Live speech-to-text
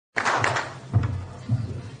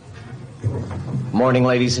Morning,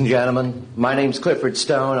 ladies and gentlemen. My name's Clifford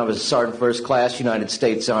Stone. I was a Sergeant First Class, United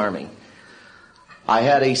States Army. I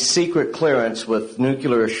had a secret clearance with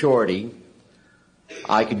Nuclear Assurity.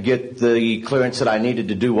 I could get the clearance that I needed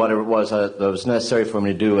to do whatever it was that was necessary for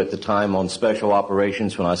me to do at the time on special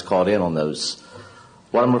operations when I was called in on those.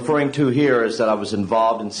 What I'm referring to here is that I was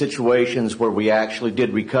involved in situations where we actually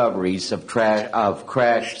did recoveries of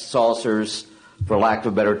crashed saucers, for lack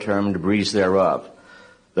of a better term, debris thereof.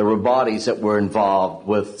 There were bodies that were involved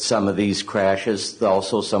with some of these crashes,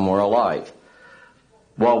 also some were alive.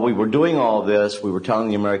 While we were doing all this, we were telling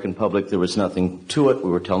the American public there was nothing to it. We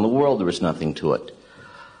were telling the world there was nothing to it.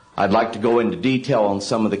 I'd like to go into detail on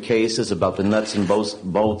some of the cases about the nuts and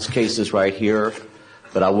bolts cases right here,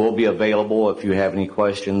 but I will be available if you have any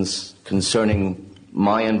questions concerning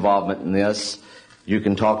my involvement in this. You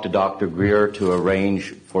can talk to Dr. Greer to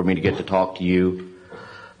arrange for me to get to talk to you.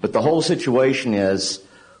 But the whole situation is,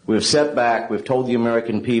 we've set back, we've told the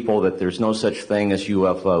American people that there's no such thing as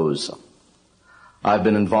UFOs. I've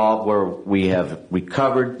been involved where we have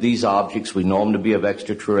recovered these objects. We know them to be of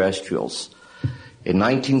extraterrestrials. In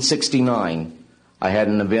 1969, I had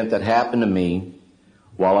an event that happened to me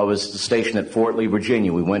while I was stationed at Fort Lee,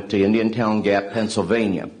 Virginia. We went to Indiantown Gap,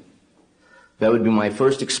 Pennsylvania. That would be my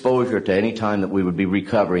first exposure to any time that we would be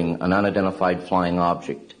recovering an unidentified flying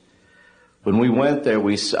object. When we went there,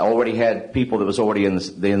 we already had people that was already in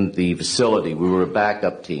the facility. We were a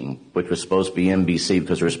backup team, which was supposed to be NBC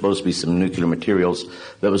because there was supposed to be some nuclear materials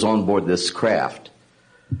that was on board this craft.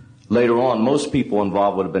 Later on, most people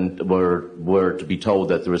involved were to be told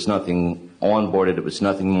that there was nothing on board it. It was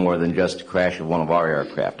nothing more than just a crash of one of our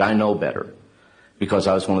aircraft. I know better because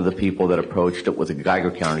I was one of the people that approached it with a Geiger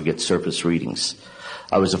counter to get surface readings.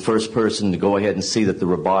 I was the first person to go ahead and see that there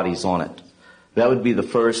were bodies on it. That would be the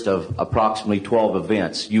first of approximately 12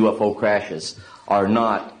 events. UFO crashes are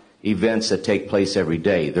not events that take place every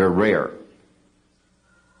day. They're rare.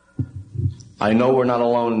 I know we're not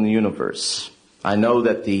alone in the universe. I know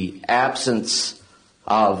that the absence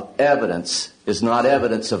of evidence is not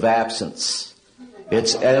evidence of absence.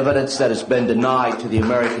 It's evidence that has been denied to the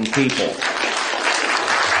American people.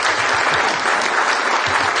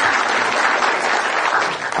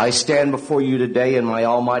 I stand before you today in my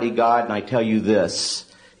almighty God, and I tell you this.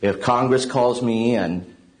 If Congress calls me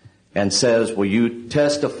in and says, will you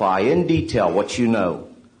testify in detail what you know,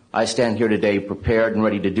 I stand here today prepared and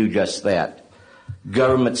ready to do just that.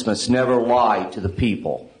 Governments must never lie to the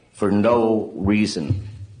people for no reason.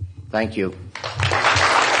 Thank you.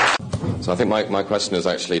 So I think my question is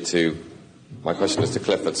actually to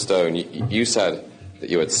Clifford Stone. You said that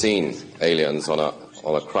you had seen aliens on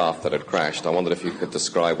a craft that had crashed. I wondered if you could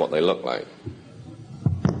describe what they looked like.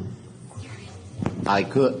 I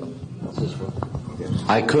could,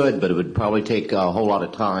 but it would probably take a whole lot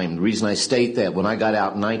of time. The reason I state that, when I got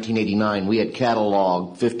out in 1989, we had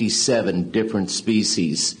cataloged 57 different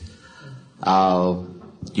species.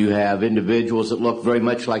 You have individuals that look very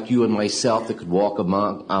much like you and myself that could walk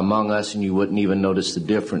among us and you wouldn't even notice the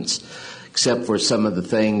difference, except for some of the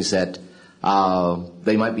things that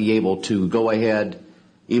they might be able to go ahead,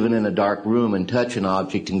 even in a dark room, and touch an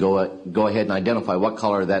object and go ahead and identify what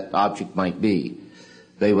color that object might be.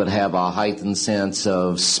 They would have a heightened sense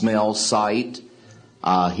of smell, sight,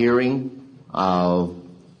 hearing.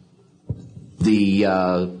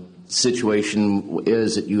 The situation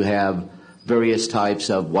is that you have various types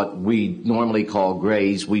of what we normally call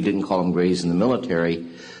grays. We didn't call them grays in the military,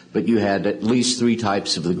 but you had at least 3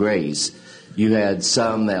 types of the grays. You had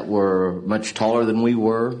some that were much taller than we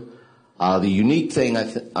were. The unique thing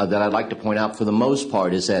that I'd like to point out for the most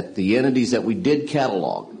part is that the entities that we did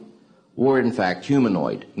catalog were in fact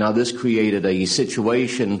humanoid. Now this created a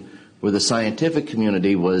situation where the scientific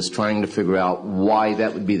community was trying to figure out why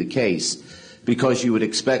that would be the case, because you would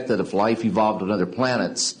expect that if life evolved on other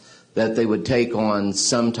planets that they would take on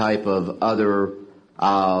some type of other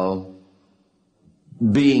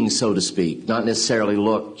being, so to speak, not necessarily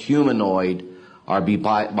look humanoid or be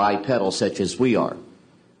bipedal such as we are.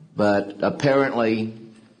 But apparently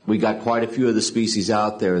we got quite a few of the species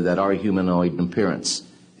out there that are humanoid in appearance,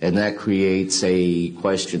 and that creates a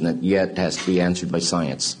question that yet has to be answered by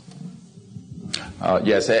science.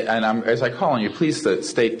 Yes, and as I call on you, please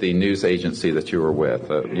state the news agency that you were with.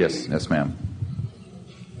 Yes, ma'am.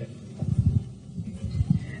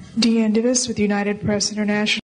 Deanne Divis with United Press International.